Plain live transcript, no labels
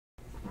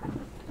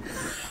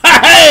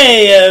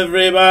Hey,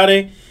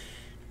 everybody.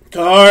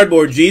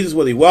 Cardboard Jesus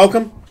with you.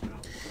 Welcome.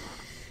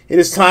 It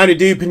is time to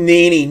do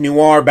Panini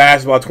Noir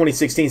Basketball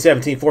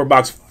 2016-17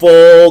 4-box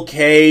full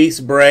case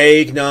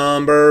break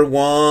number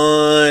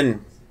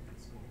 1.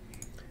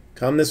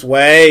 Come this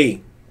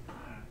way.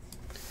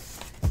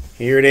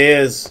 Here it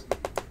is.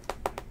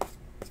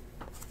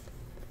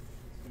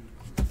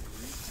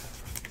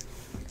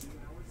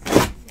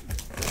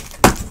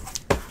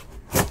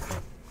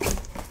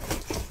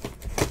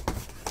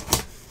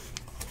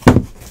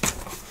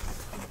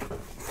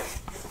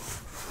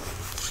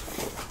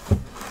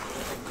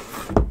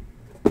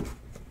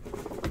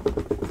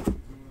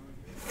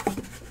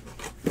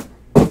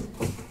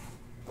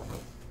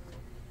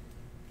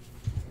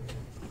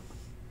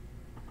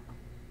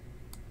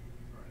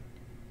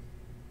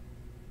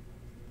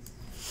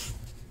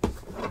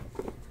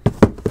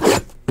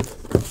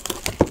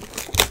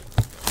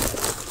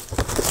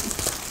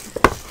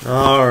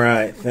 All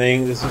right,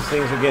 things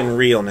are getting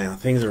real now.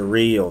 Things are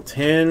real.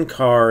 10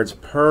 cards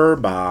per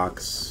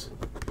box.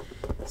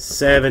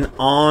 7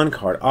 on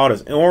card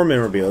autos or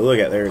memorabilia. Look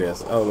at it. There it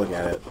is. Oh, look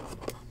at it.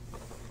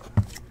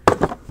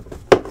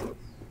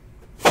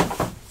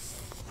 Of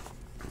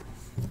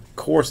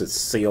course it's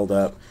sealed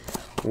up.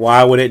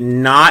 Why would it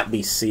not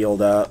be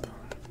sealed up?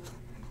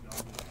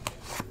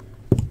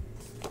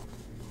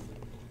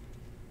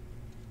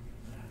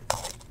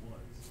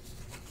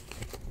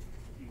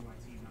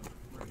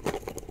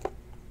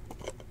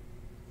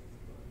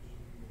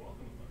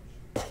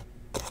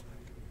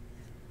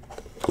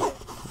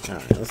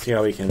 Alright, let's see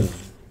how we can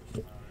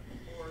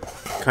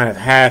kind of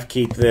half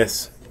keep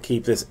this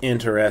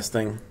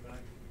interesting.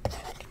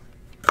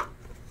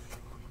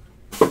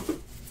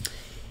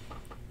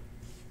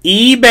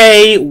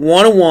 eBay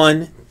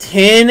 101,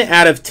 10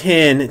 out of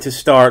 10 to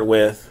start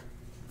with.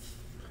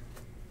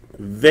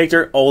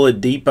 Victor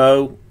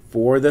Oladipo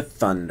for the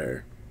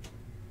Thunder.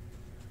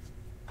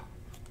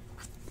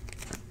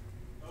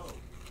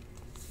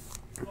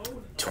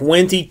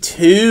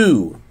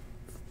 $22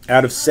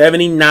 out of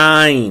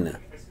 79.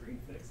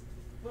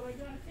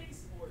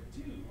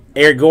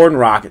 Eric Gordon,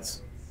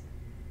 Rockets.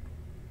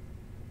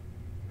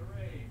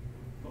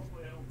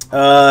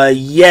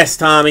 Yes,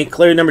 Tommy.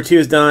 Clear number 2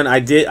 is done. I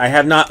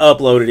have not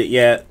uploaded it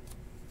yet.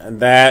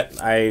 That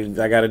I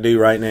got to do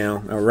right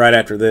now, or right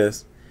after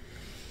this.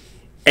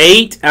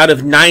 8 out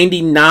of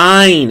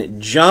 99.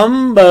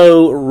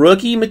 Jumbo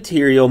rookie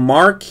material.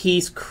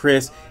 Marquise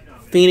Chris,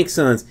 Phoenix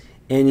Suns.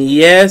 And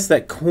yes,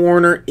 that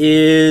corner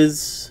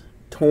is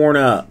torn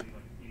up.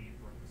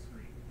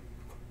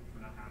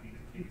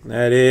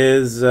 That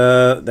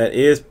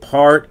is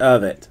part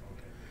of it.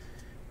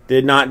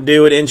 Did not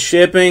do it in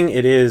shipping.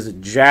 It is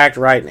jacked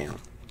right now.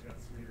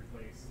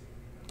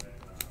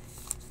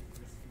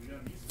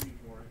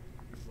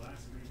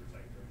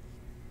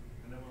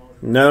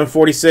 Another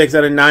 46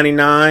 out of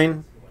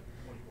 99.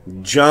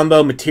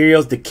 Jumbo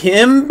materials.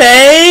 Dikembe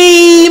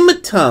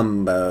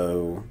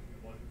Mutombo.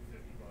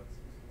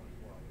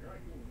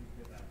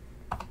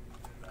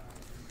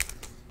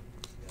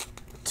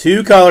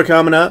 Two color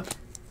coming up.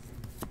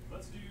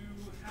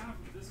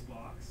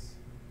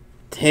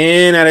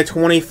 10 out of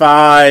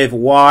 25,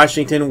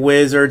 Washington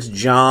Wizards,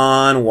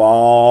 John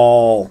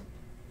Wall.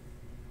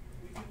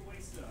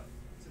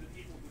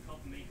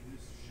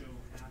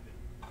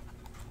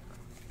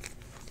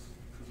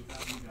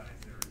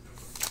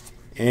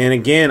 And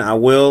again, I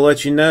will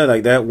let you know,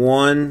 like that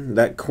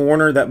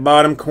corner, that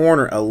bottom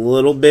corner, a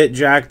little bit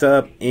jacked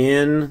up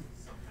in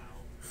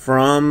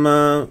from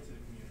the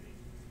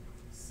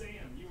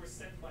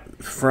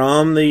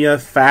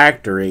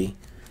factory.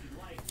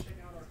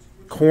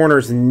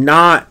 Corner's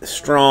not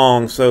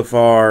strong so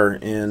far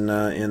in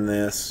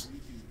this.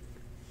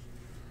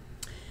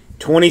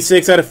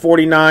 26 out of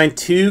 49,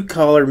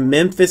 2-color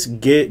Memphis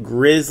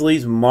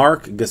Grizzlies,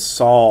 Marc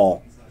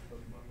Gasol.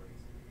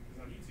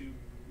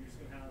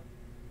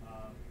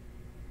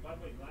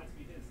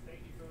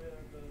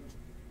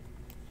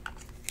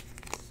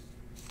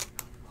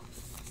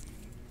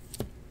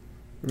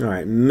 All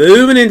right,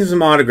 moving into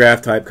some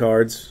autograph type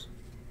cards.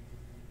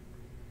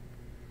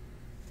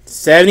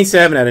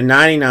 77 out of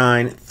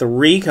 99,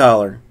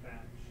 3-color.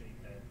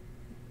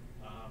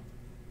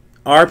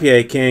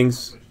 RPA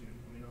Kings.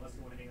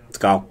 Let's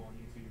go.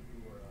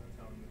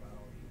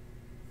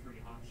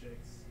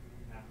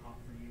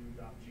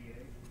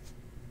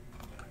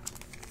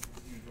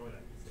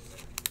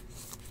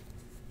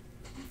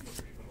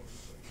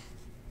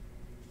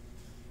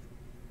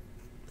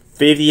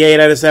 $58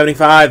 out of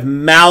 75,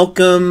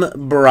 Malcolm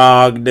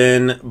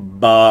Brogdon,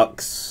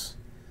 Bucks.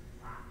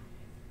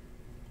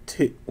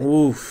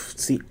 Oof.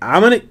 See,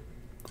 I'm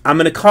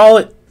gonna call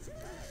it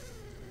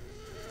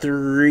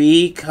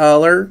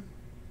 3-color,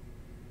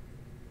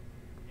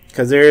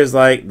 because there's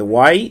like the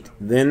white,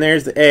 then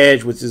there's the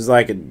edge, which is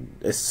like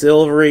a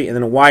silvery, and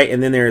then a white,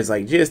 and then there's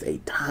like just a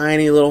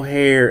tiny little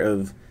hair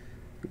of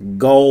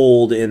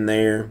gold in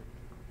there.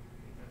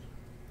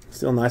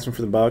 Still a nice one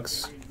for the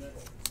Bucks.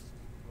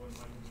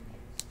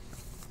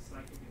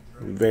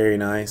 Very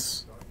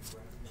nice.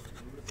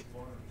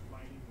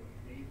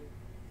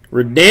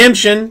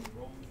 Redemption.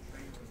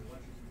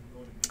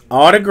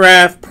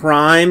 Autograph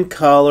prime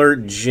color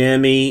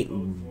Jimmy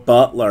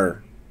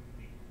Butler.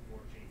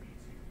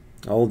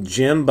 Old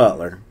Jim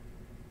Butler.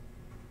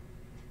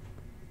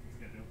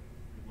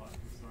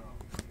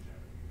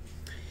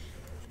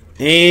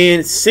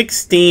 And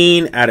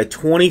 16 out of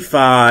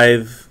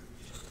 25.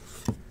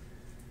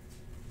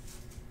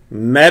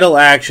 Metal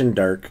Action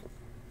Dirk.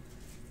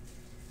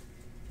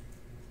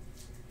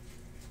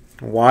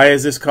 Why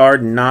is this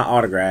card not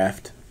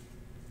autographed?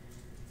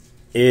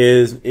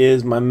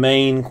 Is my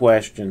main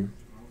question.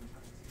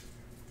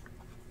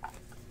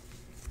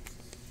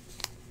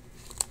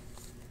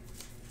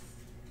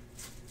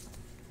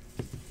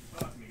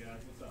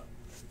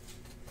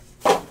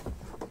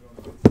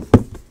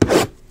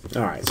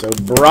 All right, so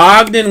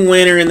Brogdon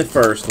winner in the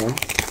first one.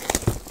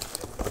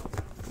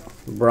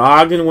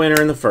 Brogdon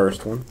winner in the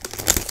first one.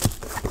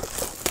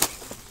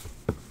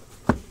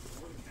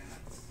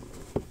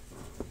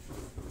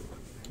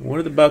 What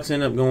did the Bucks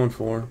end up going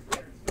for?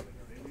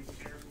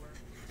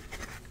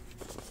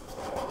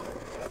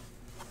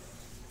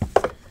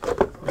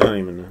 I don't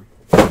even know.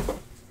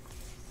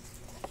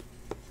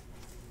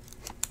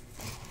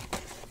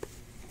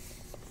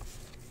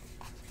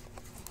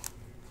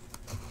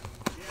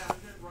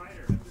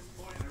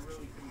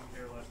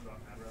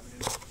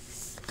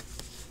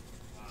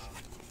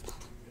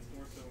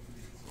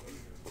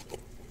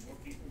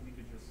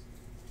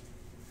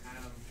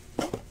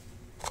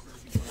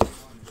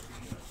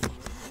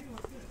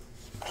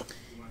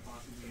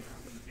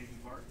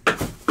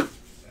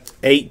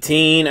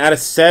 $18 out of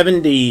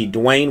 $70,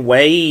 Dwayne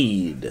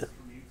Wade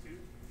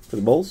for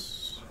the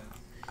Bulls.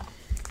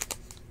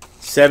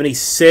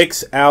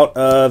 76 out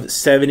of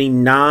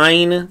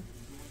 79,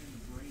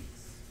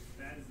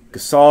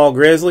 Gasol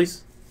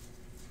Grizzlies.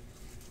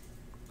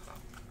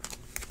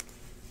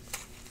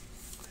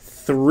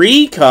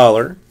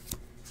 3-color,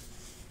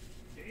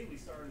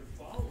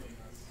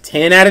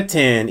 10 out of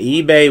 10,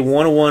 eBay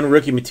 101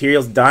 Rookie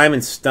Materials,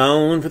 Diamond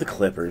Stone for the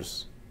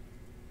Clippers.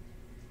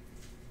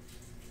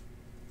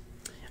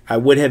 I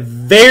would have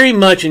very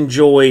much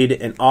enjoyed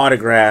an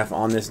autograph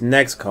on this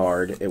next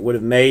card. It would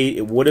have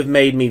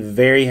made me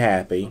very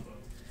happy,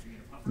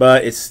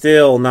 but it's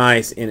still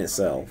nice in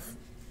itself.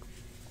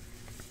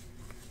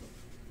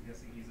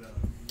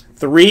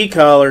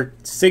 3-color,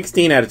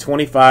 16 out of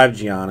 25,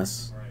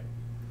 Giannis,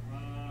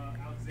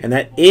 and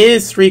that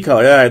is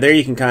 3-color. There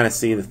you can kind of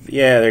see the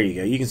there you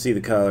go. You can see the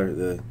color,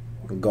 the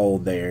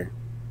gold there.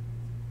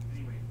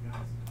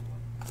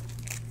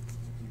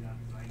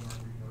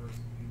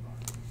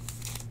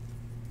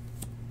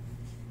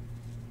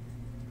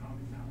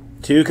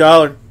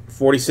 Two-color,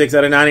 46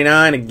 out of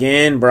 99.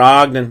 Again,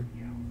 Brogdon.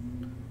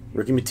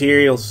 Rookie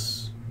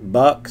Materials,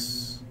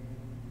 Bucks.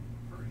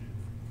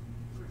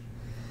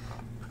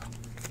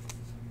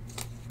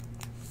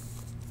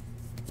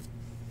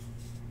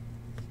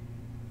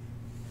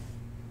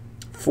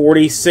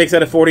 $46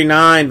 out of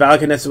 49.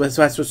 Valkeness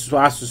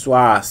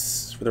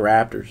for the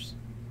Raptors.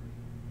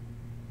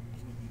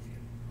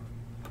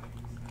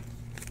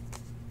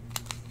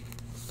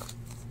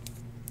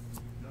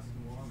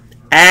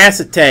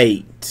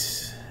 Acetate.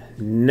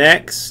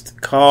 Next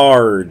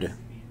card.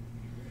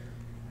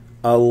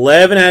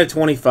 11 out of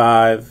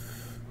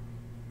 25.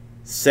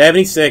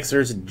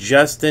 76ers,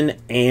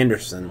 Justin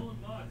Anderson.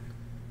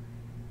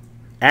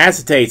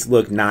 Acetates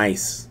look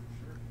nice.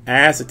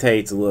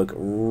 Acetates look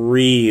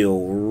real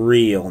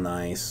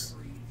nice.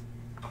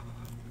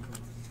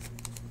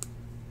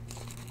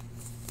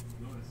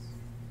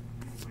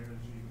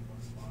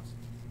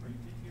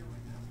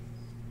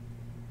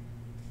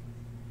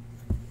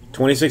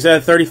 $26 out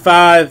of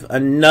 35.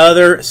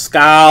 Another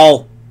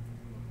Scowl.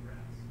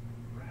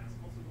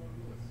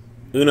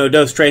 Uno,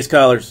 dos, tres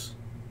colors.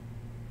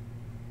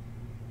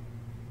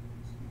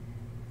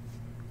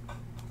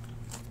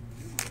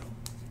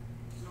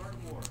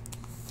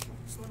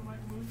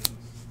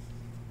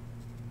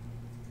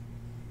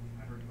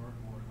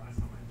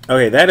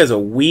 Okay, that is a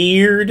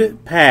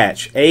weird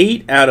patch.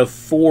 8 out of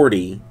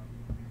 40.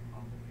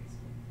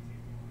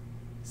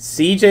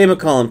 CJ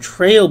McCollum,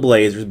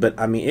 Trailblazers, but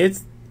I mean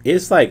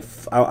it's like,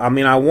 I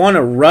mean, I want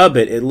to rub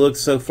it. It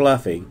looks so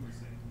fluffy.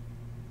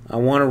 I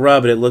want to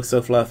rub it. It looks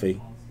so fluffy.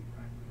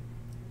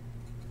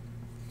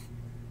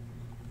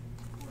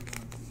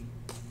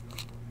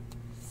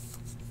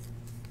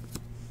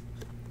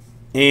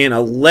 And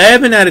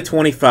 11 out of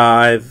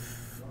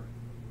 25.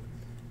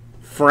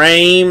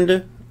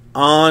 Framed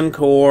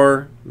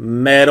Encore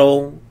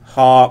Metal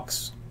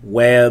Hawks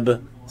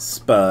Web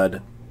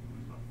Spud.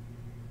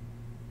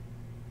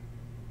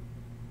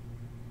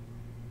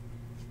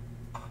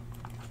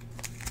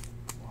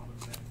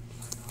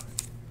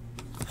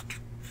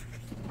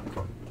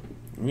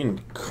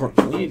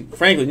 We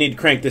frankly need to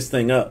crank this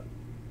thing up.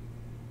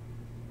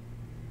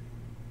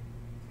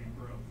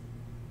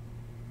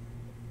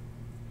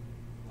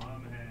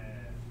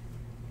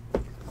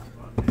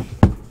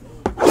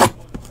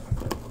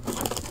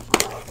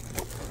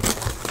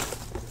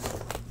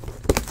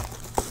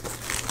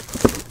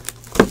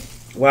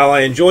 While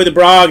I enjoy the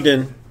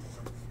Brogdon,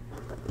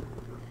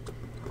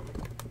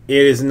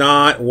 It is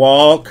not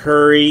Wall,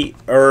 Curry,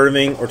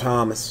 Irving, or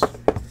Thomas.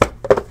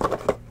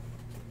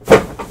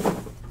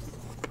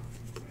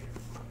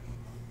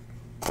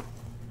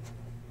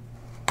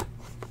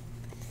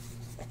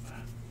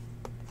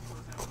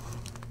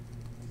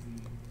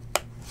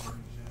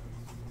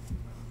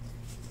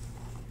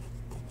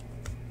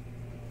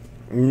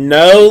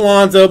 No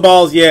Lonzo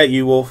balls yet,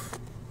 you wolf.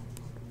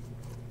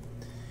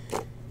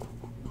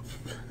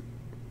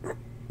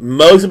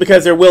 Mostly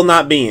because there will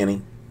not be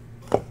any.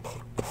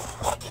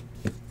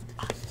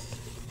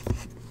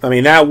 I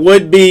mean, that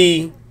would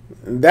be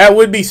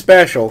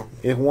special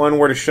if one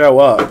were to show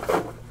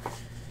up.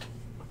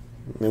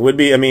 It would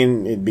be, I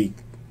mean, it'd be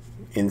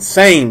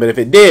insane, but if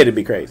it did, it'd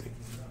be crazy.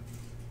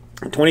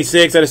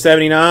 26 out of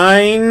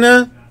 79,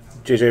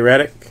 JJ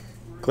Redick,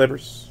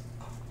 Clippers.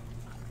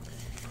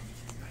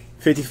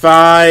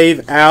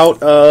 55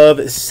 out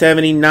of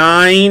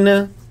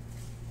 79,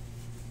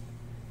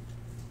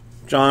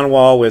 John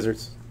Wall,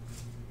 Wizards.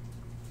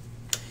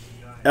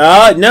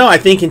 No, I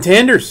think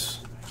Contenders.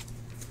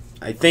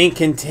 I think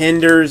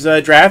Contenders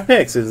draft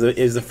picks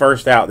is the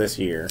first out this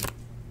year.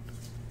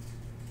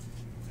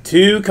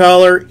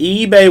 2-color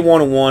eBay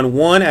 101,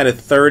 1 out of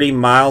 30,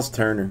 Miles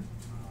Turner.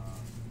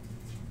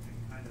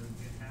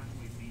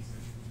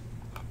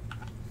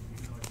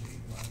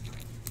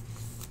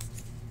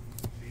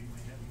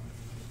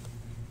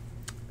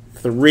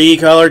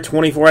 Three-color,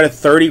 24 out of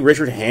 30,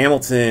 Richard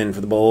Hamilton for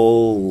the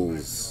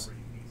Bulls.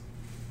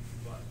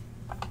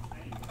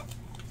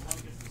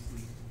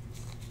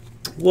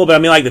 Well, but I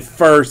mean like the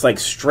first like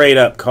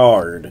straight-up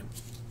card.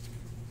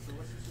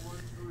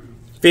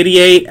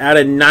 58 out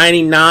of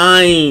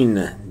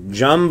 99,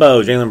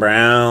 Jumbo, Jaylen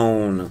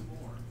Brown.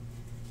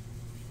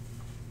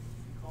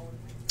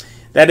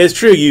 That is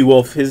true, you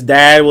wolf. His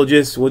dad will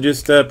just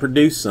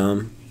produce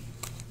some.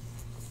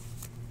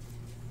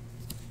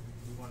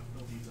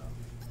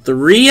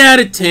 3 out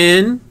of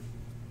 10.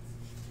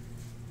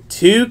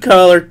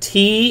 2-color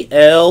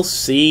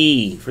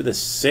TLC for the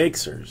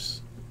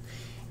Sixers.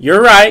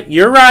 You're right.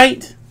 You're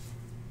right.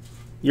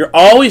 You're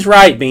always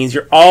right, Beans.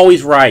 You're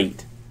always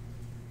right.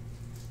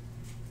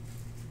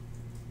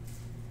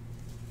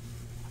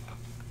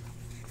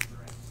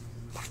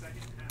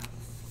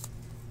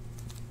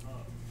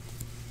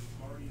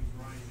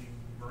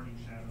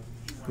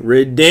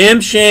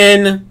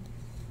 Redemption.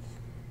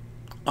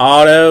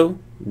 Auto.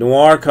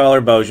 Noir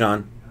color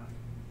Bojan.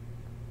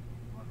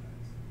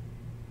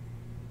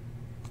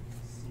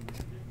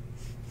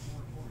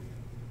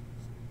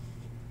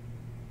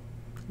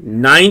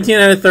 19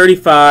 out of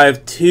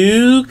 35,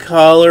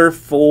 2-color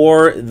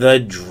for the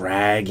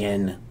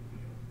Dragon.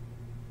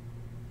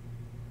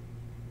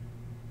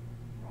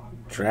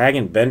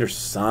 Dragon Bender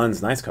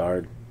Sons, nice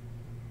card.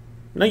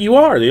 No, you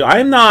are. I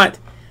am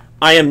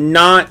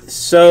not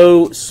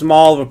so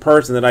small of a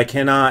person that I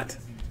cannot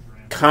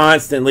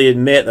constantly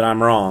admit that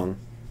I'm wrong.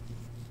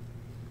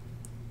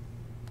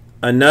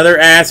 Another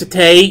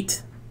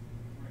acetate.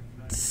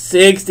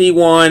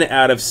 61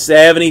 out of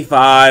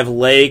 75,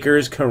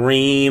 Lakers,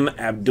 Kareem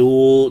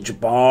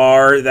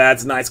Abdul-Jabbar.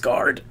 That's a nice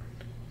card.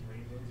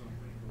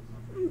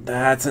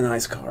 That's a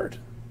nice card.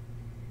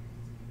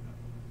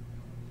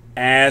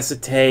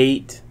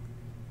 Acetate.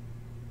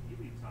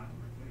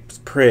 It's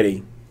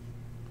pretty.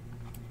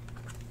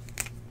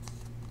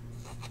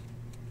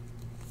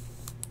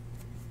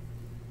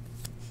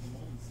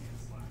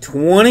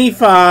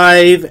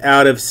 $25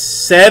 out of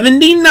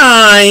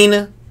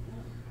 79.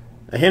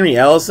 Henry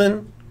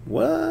Ellison.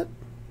 What?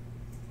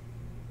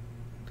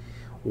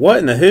 What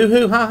in the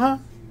hoo-hoo, ha-ha?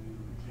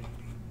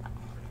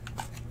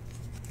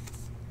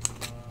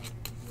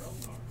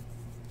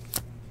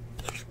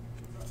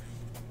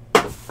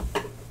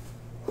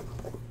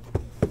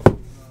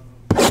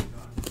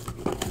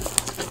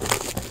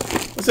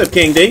 What's up,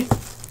 King D?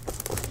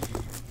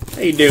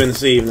 How you doing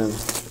this evening?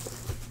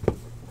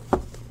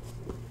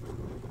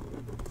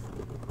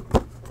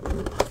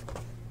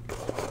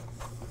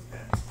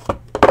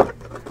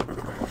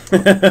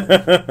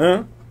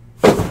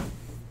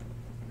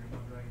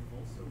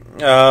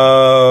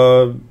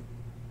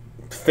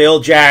 Phil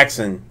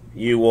Jackson,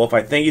 you wolf.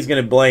 I think he's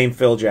going to blame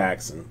Phil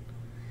Jackson.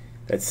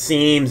 That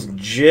seems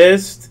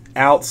just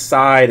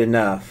outside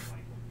enough.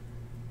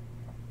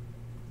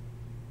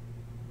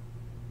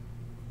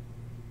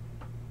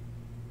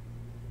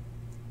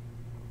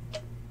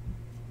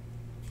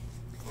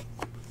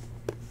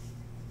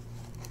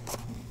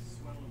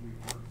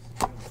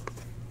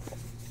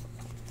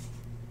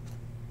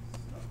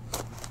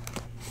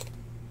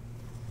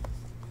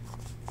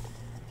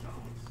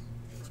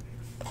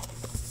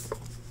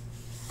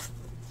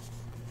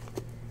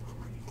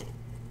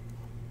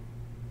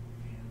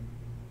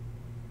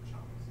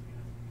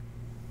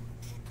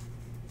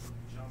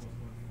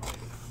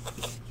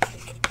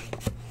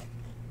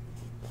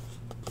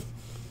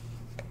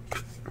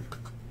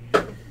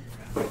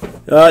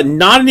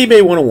 Not an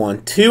eBay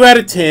 101. 2 out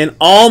of 10.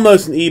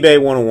 Almost an eBay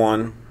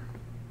 101.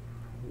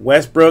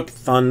 Westbrook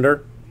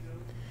Thunder.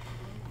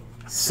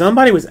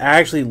 Somebody was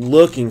actually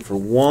looking for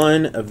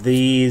one of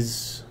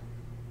these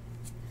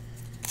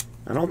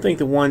I don't think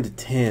the 1 to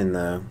 10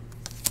 though.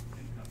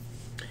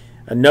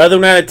 Another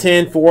 1 out of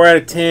 10, 4 out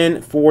of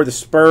 10 for the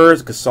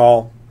Spurs.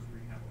 Gasol.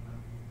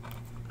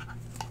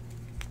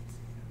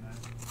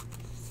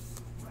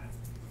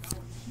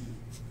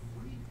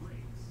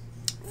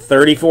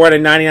 $34 out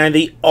of 99.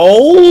 The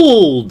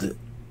old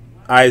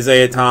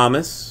Isaiah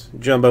Thomas.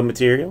 Jumbo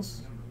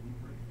Materials.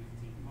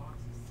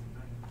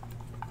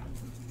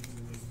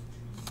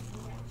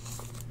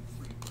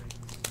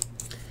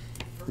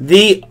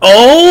 The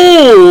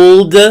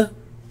old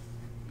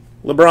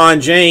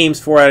LeBron James,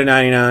 4 out of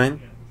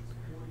 99.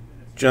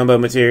 Jumbo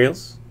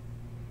Materials.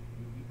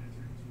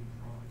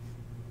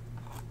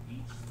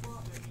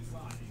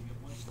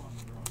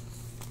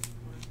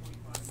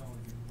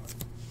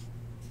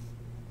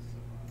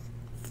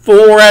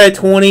 $4 out of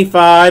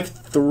 25.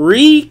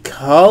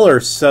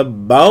 3-color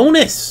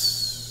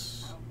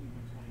Sabonis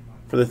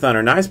for the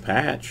Thunder. Nice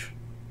patch.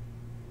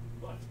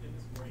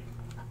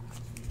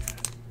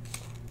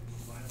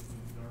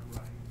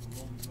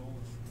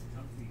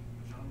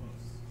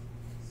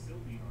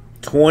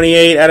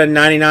 28 out of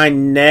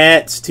 99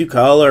 Nets.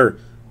 2-color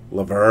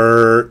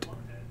LeVert.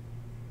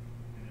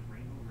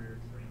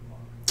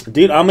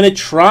 Dude, I'm going to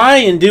try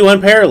and do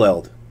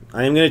unparalleled.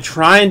 I am going to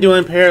try and do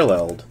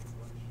unparalleled.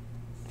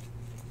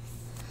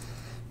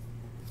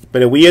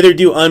 But we either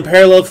do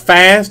unparalleled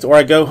fast or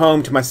I go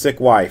home to my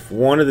sick wife.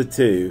 One of the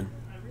two.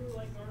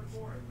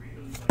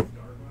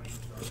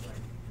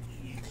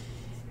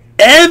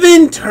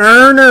 Evan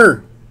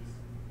Turner.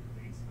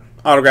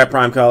 Autograph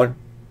prime color.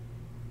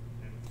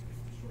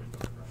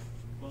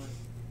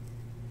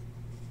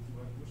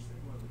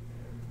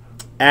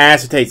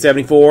 Acetate,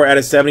 74 out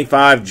of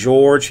 75.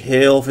 George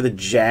Hill for the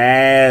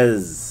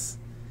Jazz.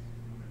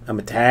 I'm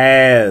a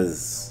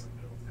Taz.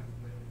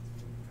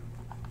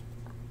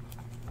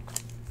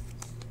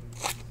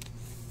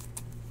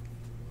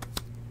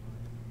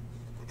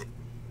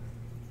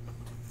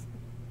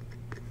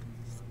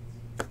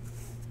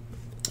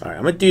 All right,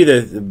 I'm going to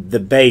do the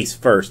base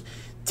first.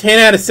 10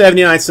 out of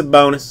 79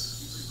 Sabonis.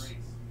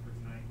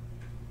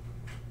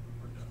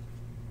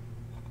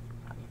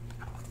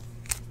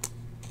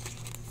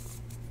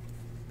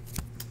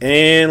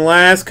 And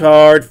last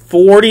card,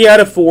 40 out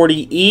of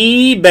 40,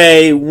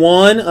 eBay,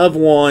 1 of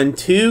 1,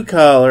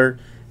 2-color,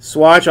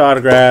 swatch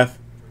autograph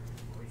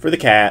for the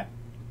Cat.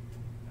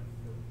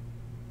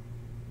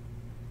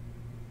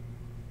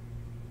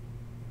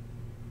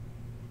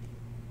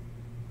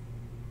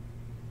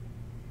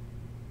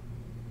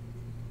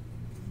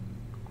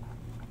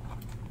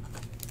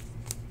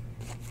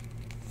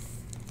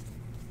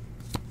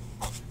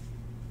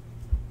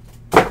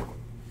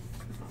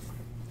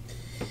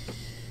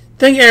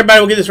 Think everybody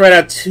will get this right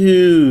out to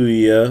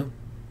you.